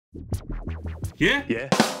Yeah? Yeah.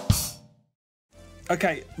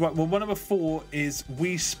 Okay, right. Well, one number 4 is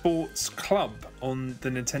Wii Sports Club on the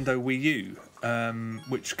Nintendo Wii U,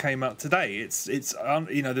 which came out today. It's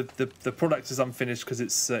the product is unfinished because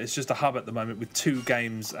it's just a hub at the moment with 2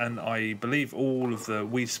 games, and I believe all of the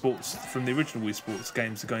Wii Sports from the original Wii Sports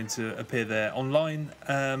games are going to appear there online.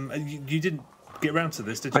 You didn't get around to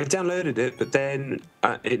this, did you? I downloaded it, but then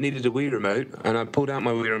it needed a Wii remote, and I pulled out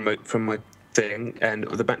my Wii remote from my thing, and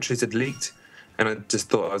the batteries had leaked. And I just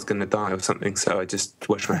thought I was going to die or something, so I just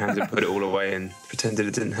washed my hands and put it all away and pretended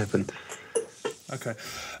it didn't happen. Okay,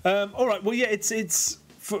 all right. Well, yeah, it's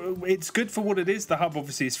good for what it is. The hub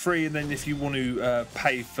obviously is free, and then if you want to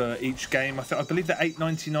pay for each game, I believe they're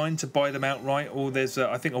 $8.99 to buy them outright, or there's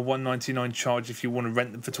I think a $1.99 charge if you want to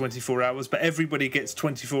rent them for 24 hours. But everybody gets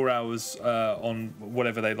 24 hours on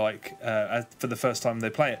whatever they like for the first time they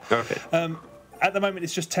play it. Okay. At the moment,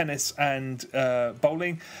 it's just tennis and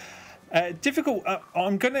bowling. Difficult.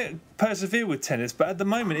 I'm going to persevere with tennis, but at the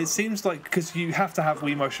moment it seems like because you have to have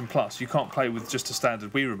Wii Motion Plus, you can't play with just a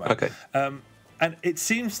standard Wii remote. Okay. And it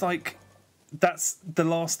seems like that's the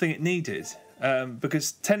last thing it needed,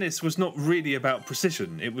 because tennis was not really about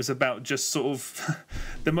precision. It was about just sort of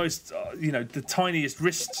the most, the tiniest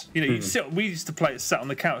wrist. We used to play it sat on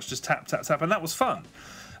the couch, just tap, tap, tap, and that was fun.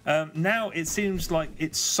 Now it seems like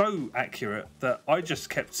it's so accurate that I just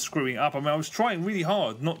kept screwing up. I mean, I was trying really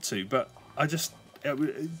hard not to, but I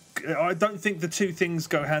don't think the two things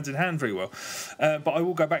go hand in hand very well. But I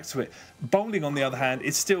will go back to it. Bowling, on the other hand,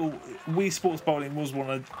 is still Wii Sports Bowling was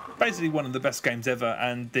basically one of the best games ever,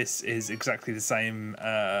 and this is exactly the same.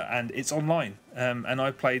 And it's online, and I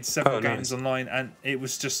played several games online, and it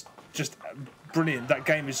was just brilliant. That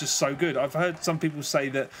game is just so good. I've heard some people say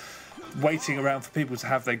that waiting around for people to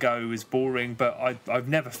have their go is boring, but I've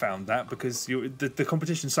never found that because the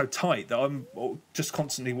competition's so tight that I'm just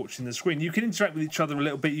constantly watching the screen. You can interact with each other a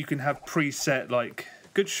little bit. You can have preset like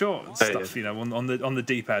good shot and stuff, on the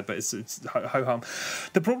D-pad, but it's ho hum.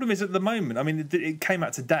 The problem is at the moment, I mean, it came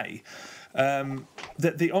out today,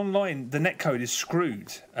 that the netcode is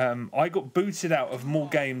screwed. I got booted out of more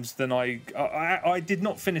games than I did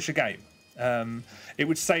not finish a game. It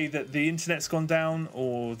would say that the internet's gone down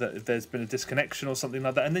or that there's been a disconnection or something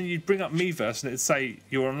like that, and then you'd bring up Miiverse and it'd say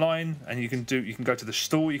you're online and you can go to the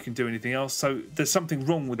store, you can do anything else. So there's something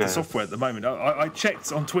wrong with the software at the moment. I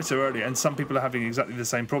checked on Twitter earlier, and some people are having exactly the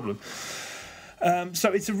same problem.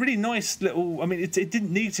 So it's a really nice little. I mean, it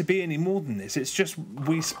didn't need to be any more than this. It's just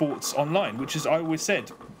Wii Sports Online, which is, I always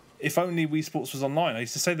said, if only Wii Sports was online. I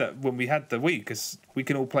used to say that when we had the Wii, because we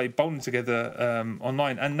can all play bowling together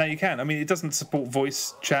online, and now you can. I mean, it doesn't support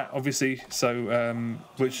voice chat, obviously, so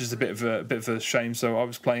which is a bit of a shame. So I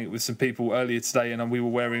was playing it with some people earlier today, and we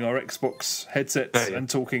were wearing our Xbox headsets and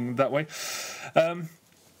talking that way.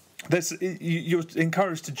 You're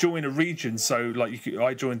encouraged to join a region, so like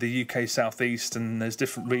I joined the UK Southeast, and there's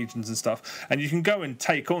different regions and stuff, and you can go and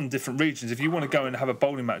take on different regions. If you want to go and have a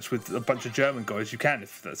bowling match with a bunch of German guys, you can,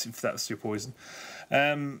 if that's your poison.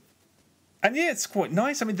 And yeah, it's quite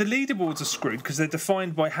nice. I mean, the leaderboards are screwed because they're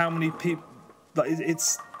defined by how many people. Like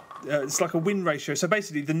it's like a win ratio. So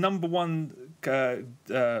basically, the number one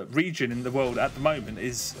region in the world at the moment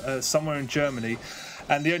is somewhere in Germany.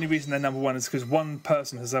 And the only reason they're number one is because one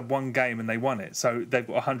person has had one game and they won it. So they've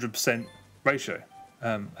got 100% ratio.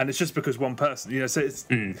 And it's just because one person, so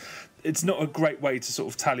it's not a great way to sort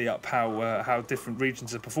of tally up how different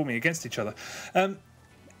regions are performing against each other.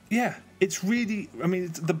 Yeah, it's really, I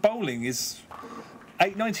mean, the bowling is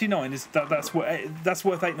 $8.99. That's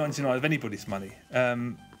worth $8.99 of anybody's money.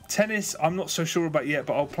 Tennis, I'm not so sure about yet,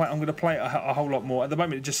 but I'm going to play it a whole lot more. At the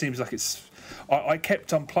moment, it just seems like it's. I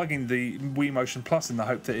kept unplugging the Wii Motion Plus in the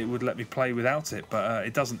hope that it would let me play without it, but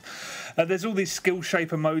it doesn't. There's all these skill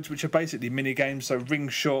shaper modes, which are basically mini games. So ring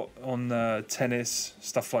shot on tennis,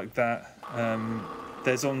 stuff like that.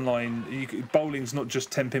 There's online. Bowling's not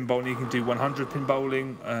just 10-pin bowling. You can do 100-pin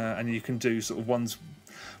bowling, and you can do sort of ones.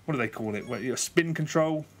 What do they call it? Where spin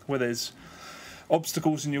control, where there's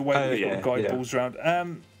obstacles in your way. You've got to guide balls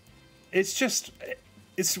around. It's just.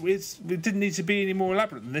 It didn't need to be any more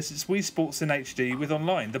elaborate than this. It's Wii Sports in HD with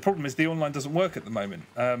online. The problem is the online doesn't work at the moment.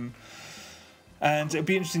 And it'd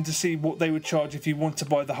be interesting to see what they would charge if you want to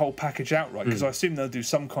buy the whole package outright, because I assume they'll do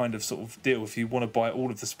some kind of sort of deal if you want to buy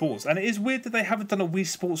all of the sports. And it is weird that they haven't done a Wii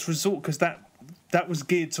Sports Resort, because that was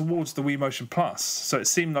geared towards the Wii Motion Plus. So it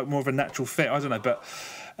seemed like more of a natural fit. I don't know, but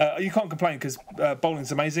you can't complain because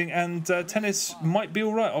bowling's amazing, and tennis might be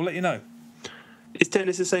all right. I'll let you know. Is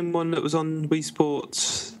tennis the same one that was on Wii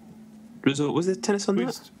Sports Resort? Was there tennis on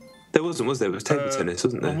that? There wasn't, was there? It was table tennis,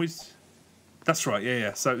 wasn't there? That's right.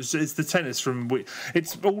 Yeah. So it's the tennis from Wii.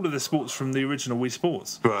 It's all of the sports from the original Wii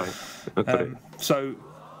Sports. Right. Okay. So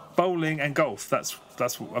bowling and golf. That's.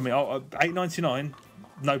 I mean, $8.99,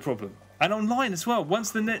 no problem. And online as well.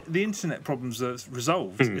 Once the internet problems are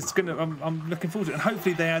resolved, it's gonna. I'm looking forward to it, and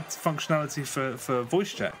hopefully they add functionality for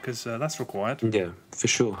voice chat because that's required. Yeah, for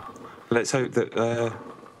sure. Let's hope that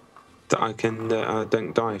I can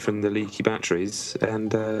don't die from the leaky batteries,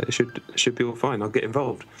 and it should be all fine. I'll get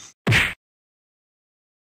involved.